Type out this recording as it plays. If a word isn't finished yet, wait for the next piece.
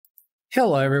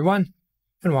Hello everyone,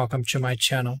 and welcome to my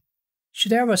channel.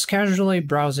 Today I was casually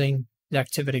browsing the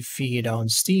activity feed on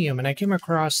Steam and I came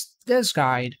across this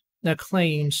guide that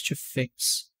claims to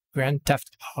fix Grand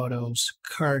Theft Auto's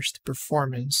cursed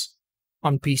performance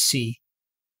on PC.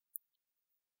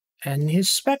 And his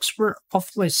specs were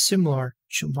awfully similar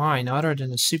to mine, other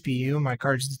than the CPU. My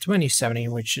card's the 2070,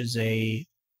 which is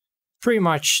pretty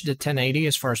much the 1080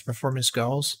 as far as performance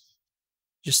goes.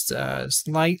 Just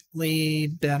slightly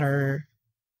better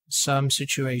some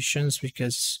situations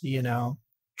because,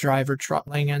 driver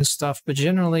throttling and stuff, but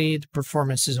generally the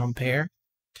performance is on par.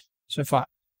 So I thought,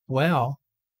 well,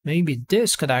 maybe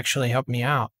this could actually help me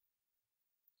out.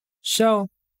 So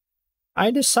I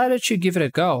decided to give it a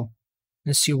go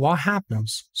and see what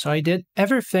happens. So I did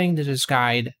everything that this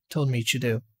guide told me to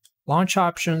do. Launch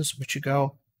options, which you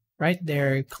go right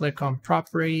there, click on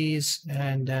properties,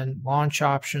 and then launch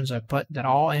options. I put that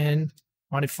all in,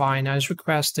 modifying as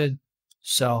requested.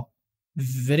 So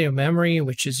video memory,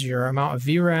 which is your amount of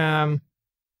VRAM,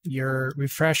 your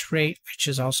refresh rate, which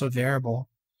is also variable.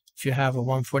 If you have a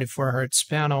 144 Hz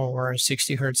panel or a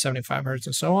 60 Hz, 75 Hz,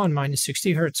 and so on, mine is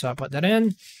 60 Hz, so I put that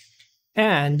in.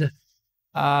 And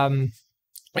I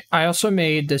also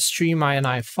made the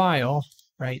StreamINI file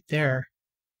right there.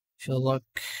 If you look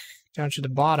down to the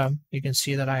bottom, you can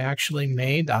see that I actually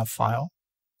made that file.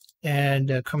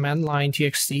 And command line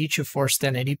txt to force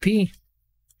 1080p.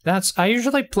 I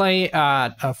usually play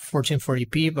at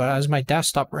 1440p, but as my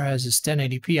desktop res is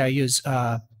 1080p, I use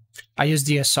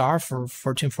DSR for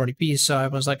 1440p. So I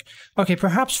was like, okay,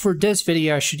 perhaps for this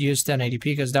video I should use 1080p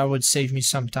because that would save me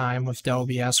some time with the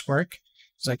OBS work.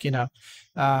 It's like,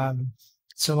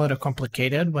 it's a little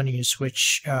complicated when you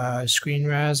switch screen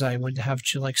res. I would have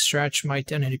to stretch my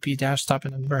 1080p desktop,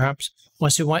 and then perhaps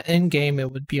once it went in game,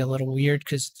 it would be a little weird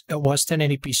because it was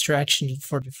 1080p stretched and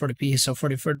 4040p. So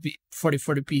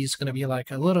 4040p is going to be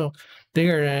like a little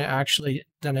bigger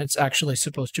than it's actually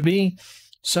supposed to be.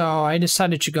 So I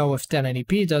decided to go with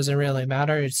 1080p. It doesn't really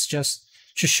matter. It's just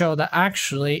to show that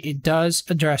actually it does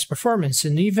address performance.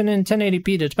 And even in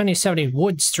 1080p, the 2070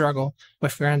 would struggle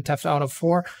with Grand Theft Auto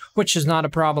 4, which is not a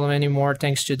problem anymore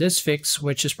thanks to this fix,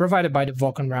 which is provided by the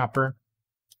Vulkan wrapper,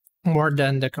 more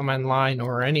than the command line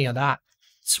or any of that.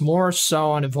 It's more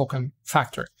so on the Vulkan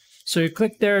factory. So you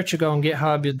click there to go on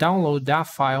GitHub, you download that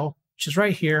file, which is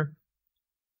right here,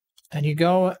 and you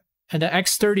go in the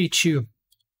X32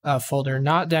 folder,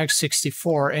 not the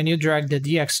X64, and you drag the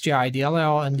DXGI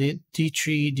DLL and the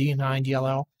D3 D9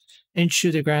 DLL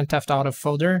into the Grand Theft Auto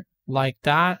folder like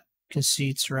that. You can see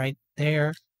it's right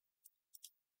there,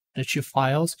 the two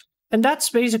files. And that's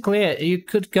basically it. You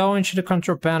could go into the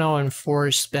control panel and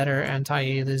force better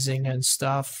anti-aliasing and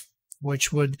stuff,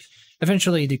 which would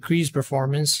eventually decrease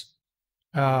performance,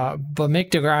 but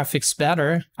make the graphics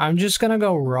better. I'm just gonna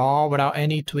go raw without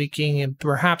any tweaking and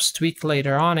perhaps tweak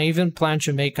later on. I even plan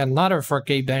to make another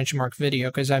 4K benchmark video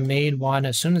because I made one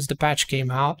as soon as the patch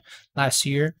came out last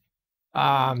year,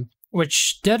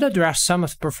 which did address some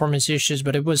of the performance issues,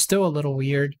 but it was still a little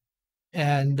weird.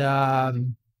 And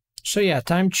so yeah,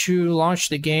 time to launch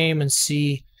the game and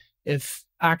see if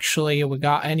actually we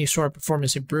got any sort of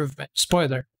performance improvement.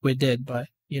 Spoiler, we did, but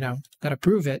gotta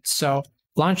prove it. So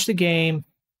launch the game.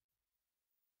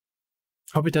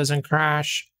 Hope it doesn't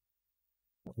crash.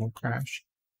 It won't crash,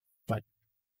 but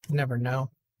you never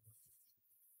know.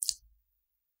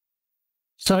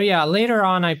 So yeah, later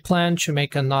on I plan to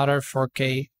make another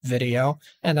 4K video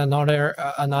and another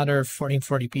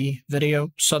 1440p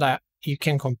video so that you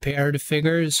can compare the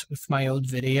figures with my old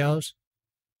videos,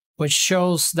 which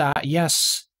shows that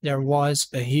yes, there was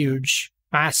a huge,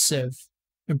 massive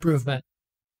improvement.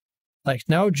 Like,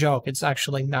 no joke, it's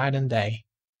actually night and day.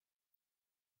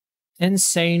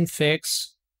 Insane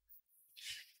fix.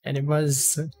 And it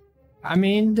was,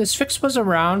 this fix was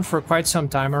around for quite some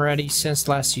time already, since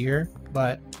last year,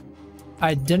 but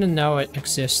I didn't know it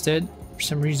existed. For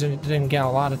some reason, it didn't get a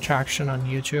lot of traction on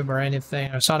YouTube or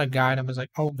anything. I saw the guide and I was like,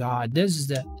 oh god, this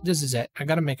is it. I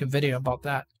gotta make a video about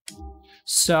that.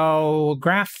 So,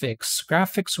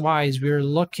 graphics wise, we're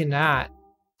looking at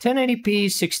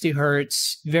 1080p, 60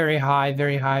 Hz, very high,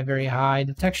 very high, very high.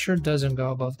 The texture doesn't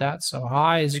go above that, so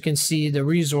high. As you can see, the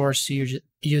resource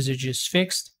usage is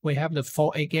fixed. We have the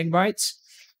full 8 GB.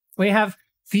 We have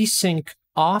VSync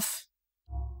off.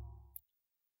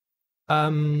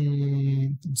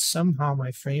 Somehow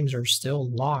my frames are still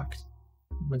locked.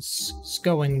 Let's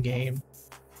go in game.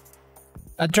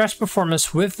 Address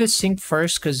performance with VSync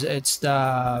first, because it's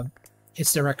the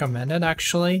recommended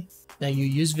actually, that you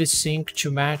use VSync to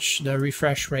match the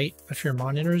refresh rate of your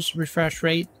monitor's refresh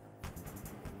rate,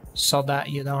 so that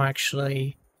you don't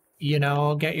actually you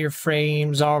know, get your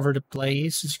frames all over the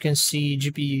place. As you can see,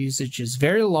 GPU usage is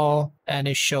very low, and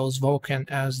it shows Vulkan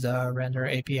as the render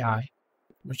API,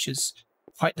 which is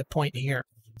quite the point here.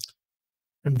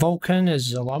 And Vulkan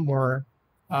is a lot more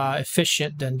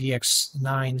efficient than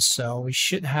DX9, so we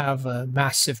should have a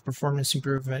massive performance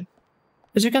improvement.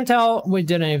 As you can tell, we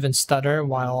didn't even stutter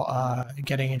while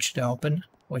getting into the open,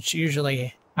 which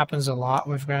usually happens a lot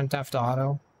with Grand Theft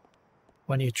Auto.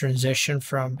 When you transition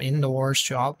from indoors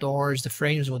to outdoors, the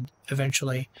frames would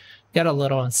eventually get a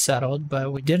little unsettled,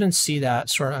 but we didn't see that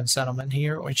sort of unsettlement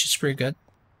here, which is pretty good.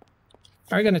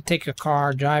 We're going to take a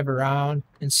car, drive around,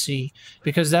 and see,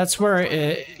 because that's where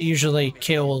it usually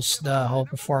kills the whole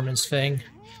performance thing.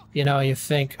 You know, you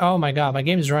think, oh my god, my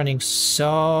game is running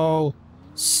so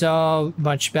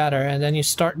much better, and then you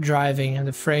start driving and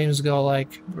the frames go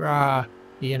like, rah,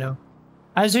 you know.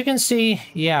 As you can see,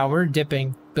 yeah, we're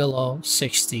dipping below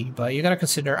 60, but you gotta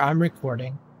consider I'm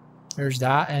recording. There's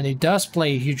that, and it does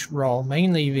play a huge role,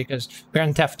 mainly because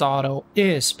Grand Theft Auto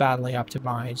is badly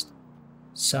optimized.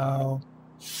 So,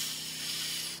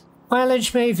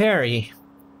 mileage may vary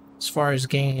as far as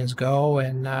gains go,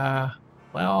 and,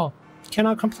 well,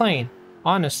 cannot complain,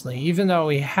 honestly. Even though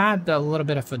we had a little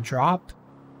bit of a drop,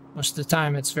 most of the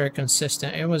time it's very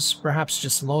consistent. It was perhaps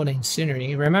just loading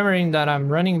scenery, remembering that I'm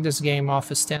running this game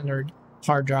off a standard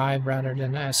hard drive rather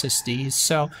than SSDs,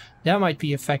 so that might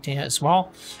be affecting it as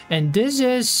well. And this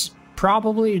is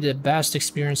probably the best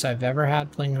experience I've ever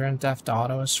had playing Grand Theft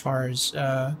Auto as far as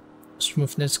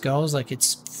smoothness goes. Like,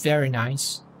 it's very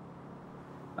nice.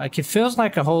 Like, it feels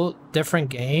like a whole different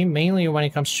game, mainly when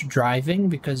it comes to driving,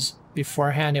 because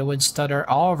beforehand it would stutter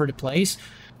all over the place.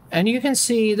 And you can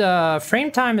see the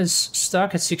frame time is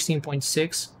stuck at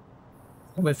 16.6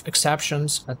 with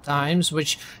exceptions at times,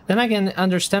 which then again,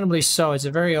 understandably so. It's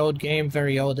a very old game,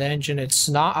 very old engine. It's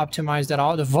not optimized at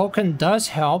all. The Vulkan does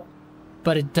help,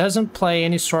 but it doesn't play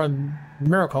any sort of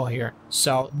miracle here.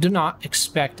 So do not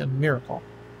expect a miracle.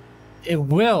 It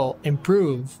will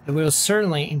improve. It will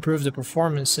certainly improve the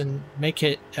performance and make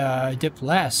it dip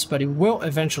less, but it will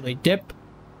eventually dip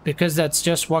because that's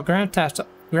just what Grand Theft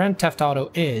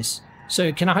Auto is. So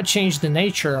you cannot change the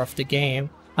nature of the game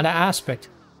on that aspect,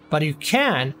 but you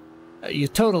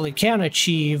totally can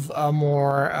achieve a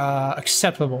more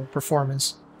acceptable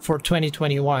performance for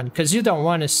 2021, because you don't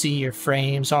want to see your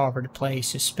frames all over the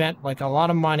place. You spent like a lot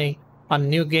of money on a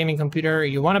new gaming computer.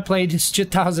 You want to play this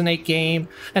 2008 game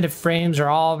and the frames are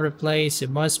all over the place. It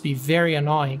must be very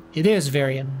annoying. It is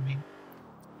very annoying.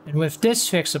 And with this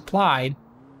fix applied,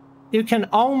 you can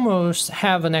almost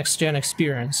have a next-gen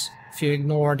experience. If you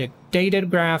ignore the dated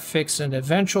graphics and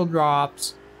eventual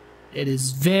drops, it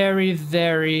is very,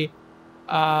 very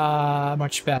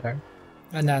much better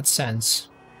in that sense.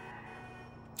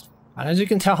 And as you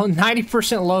can tell,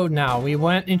 90% load now. We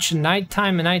went into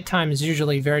nighttime, and nighttime is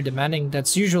usually very demanding.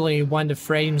 That's usually when the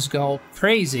frames go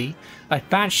crazy, like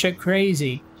batshit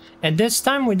crazy. And this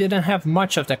time we didn't have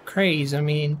much of that craze. I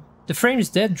mean, the frames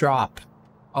did drop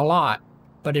a lot,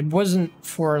 but it wasn't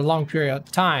for a long period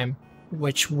of time,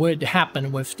 which would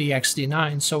happen with the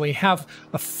XD9. So we have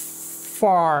a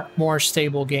far more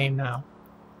stable game now.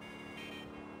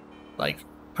 Like,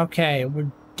 okay,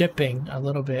 we're dipping a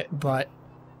little bit, but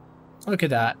look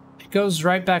at that. It goes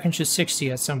right back into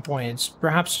 60 at some point. It's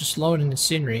perhaps just loading the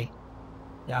scenery.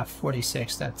 Yeah,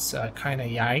 46, that's kind of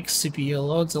yikes. CPU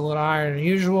loads a little higher than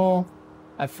usual.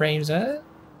 At frames,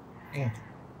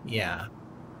 yeah.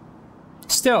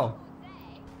 Still,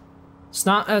 it's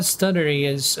not as stuttery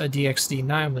as a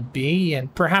DXD9 would be,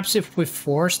 and perhaps if we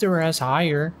forced the res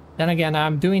higher. Then again,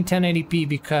 I'm doing 1080p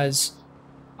because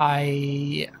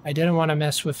I didn't want to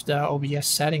mess with the OBS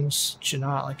settings to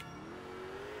not like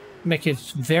make it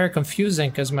very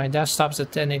confusing, because my desktop's at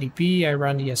 1080p, I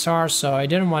run DSR, so I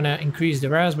didn't want to increase the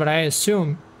res, but I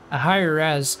assume a higher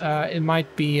res, it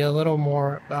might be a little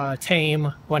more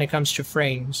tame when it comes to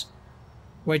frames,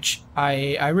 which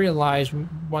I realized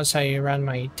once I ran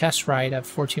my test ride at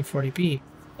 1440p.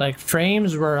 Like,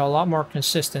 frames were a lot more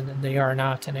consistent than they are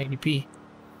now at 1080p,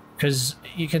 because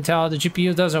you can tell the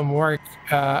GPU doesn't work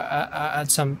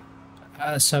at some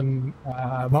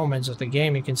moments of the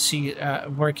game. You can see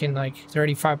it working like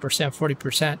 35%,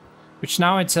 40%, which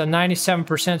now it's a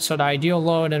 97%, so the ideal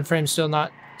load and frame still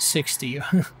not 60.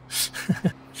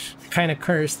 Kind of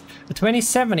cursed. The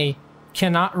 2070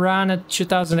 cannot run a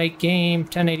 2008 game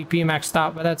 1080p maxed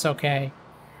out, but that's okay.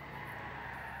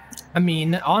 I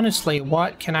mean, honestly,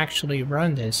 what can actually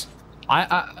run this?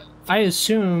 I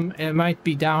assume it might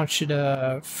be down to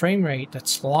the frame rate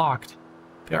that's locked.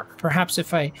 Perhaps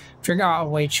if I figure out a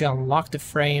way to unlock the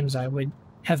frames, I would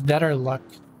have better luck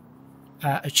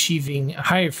achieving a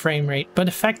higher frame rate. But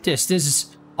the fact is, this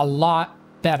is a lot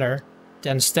better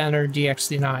than standard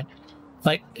DXD9.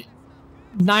 Like,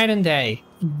 night and day.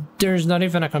 There's not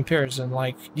even a comparison.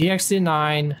 Like,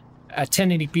 DXD9 at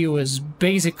 1080p was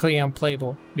basically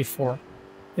unplayable before.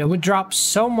 It would drop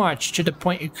so much to the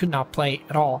point you could not play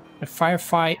at all. The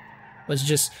firefight was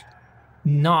just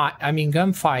not, I mean,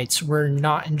 gunfights were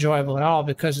not enjoyable at all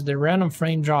because of the random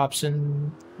frame drops,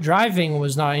 and driving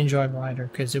was not enjoyable either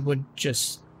because it would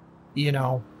just, you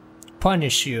know,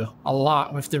 punish you a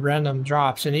lot with the random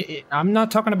drops. And I'm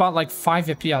not talking about like 5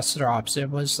 FPS drops.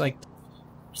 It was like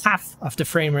half of the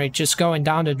frame rate just going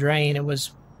down the drain. It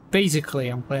was basically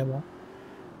unplayable.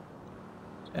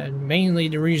 And mainly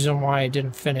the reason why I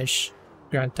didn't finish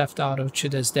Grand Theft Auto to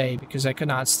this day, because I could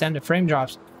not stand the frame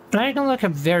drops. But I can look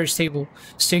at very stable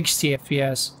 60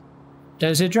 FPS.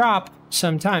 Does it drop?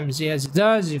 Sometimes. Yes, it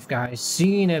does. You guys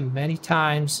seen it many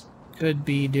times. Could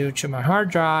be due to my hard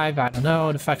drive. I don't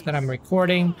know. The fact that I'm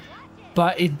recording.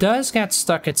 But it does get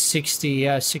stuck at 60,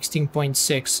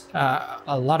 16.6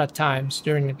 a lot of times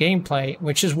during the gameplay,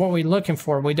 which is what we're looking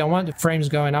for. We don't want the frames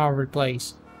going all over the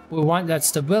place. We want that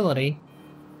stability.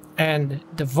 And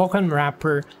the Vulkan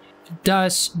wrapper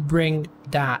does bring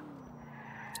that.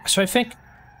 So I think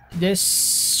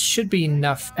this should be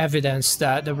enough evidence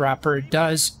that the wrapper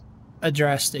does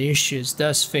address the issues,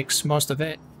 does fix most of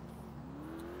it.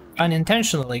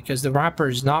 Unintentionally, because the wrapper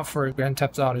is not for Grand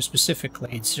Theft Auto specifically.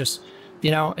 It's just, you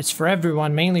know, it's for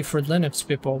everyone, mainly for Linux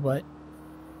people, but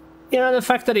you know, the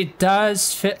fact that it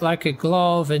does fit like a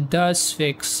glove and does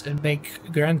fix and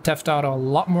make Grand Theft Auto a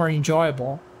lot more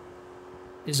enjoyable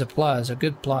is a plus, a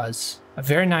good plus. A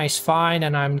very nice find,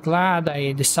 and I'm glad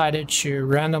I decided to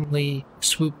randomly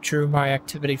swoop through my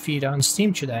activity feed on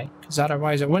Steam today, because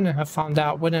otherwise I wouldn't have found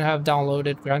out, wouldn't have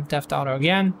downloaded Grand Theft Auto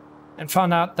again, and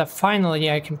found out that finally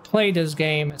I can play this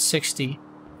game at 60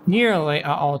 nearly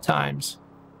at all times.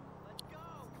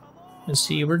 You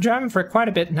see, we're driving for quite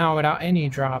a bit now without any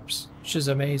drops, which is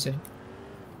amazing.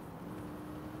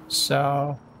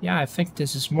 So yeah, I think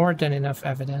this is more than enough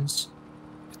evidence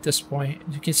at this point.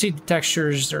 You can see the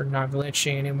textures are not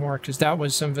glitching anymore, because that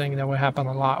was something that would happen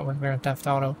a lot with Grand Theft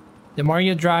Auto. The more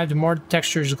you drive, the more the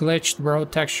textures glitch, the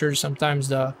road textures. Sometimes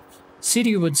the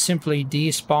city would simply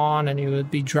despawn and you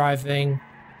would be driving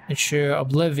into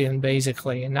oblivion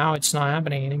basically, and now it's not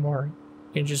happening anymore.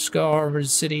 You can just go over the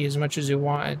city as much as you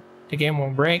want. The game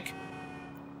won't break,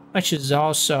 which is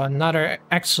also another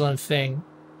excellent thing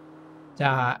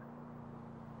that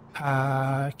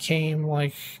came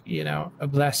like, you know, a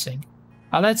blessing.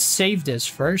 Let's save this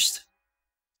first.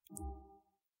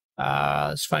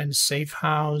 Let's find the safe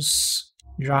house,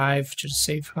 drive to the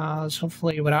safe house,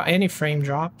 hopefully without any frame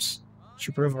drops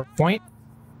to prove our point.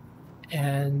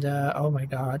 And oh my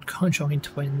god, conjoined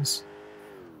twins.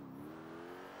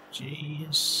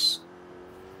 Jeez.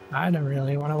 I don't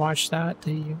really want to watch that,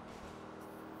 do you?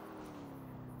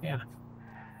 Yeah.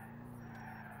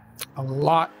 A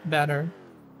lot better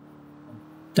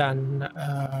than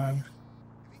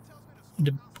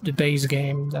the base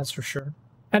game, that's for sure.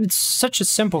 And it's such a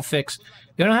simple fix.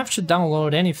 You don't have to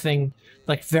download anything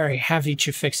like very heavy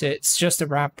to fix it. It's just a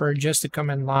wrapper, just a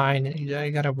command line.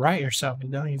 You gotta write yourself. You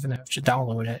don't even have to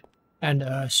download it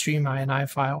and stream INI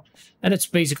file. And it's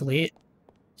basically it.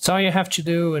 So all you have to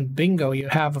do, and bingo, you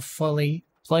have a fully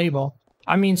playable.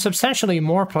 I mean, substantially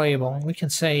more playable. We can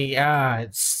say,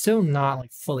 it's still not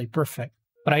like fully perfect.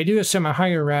 But I do assume a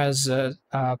higher res,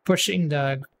 pushing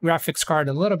the graphics card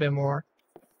a little bit more.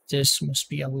 This must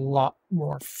be a lot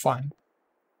more fun.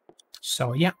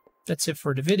 So yeah, that's it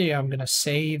for the video. I'm gonna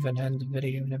save and end the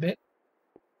video in a bit,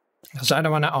 because I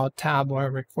don't want to alt-tab while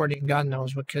recording. God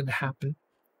knows what could happen.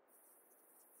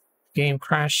 Game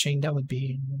crashing, that would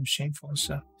be shameful.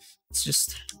 So let's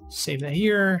just save that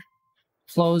here,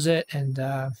 close it, and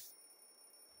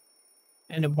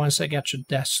then once I get your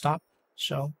desktop.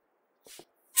 So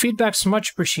feedback's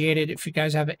much appreciated. If you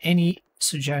guys have any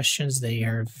suggestions, they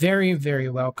are very, very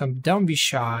welcome. Don't be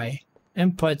shy.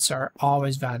 Inputs are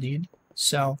always valued.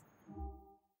 So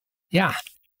yeah,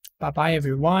 bye-bye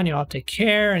everyone. You all take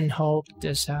care, and hope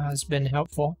this has been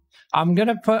helpful. I'm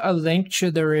gonna put a link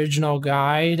to the original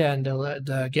guide and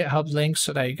the GitHub link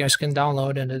so that you guys can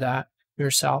download into that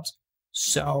yourselves.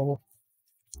 So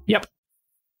yep.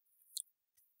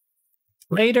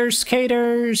 Later,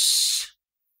 skaters.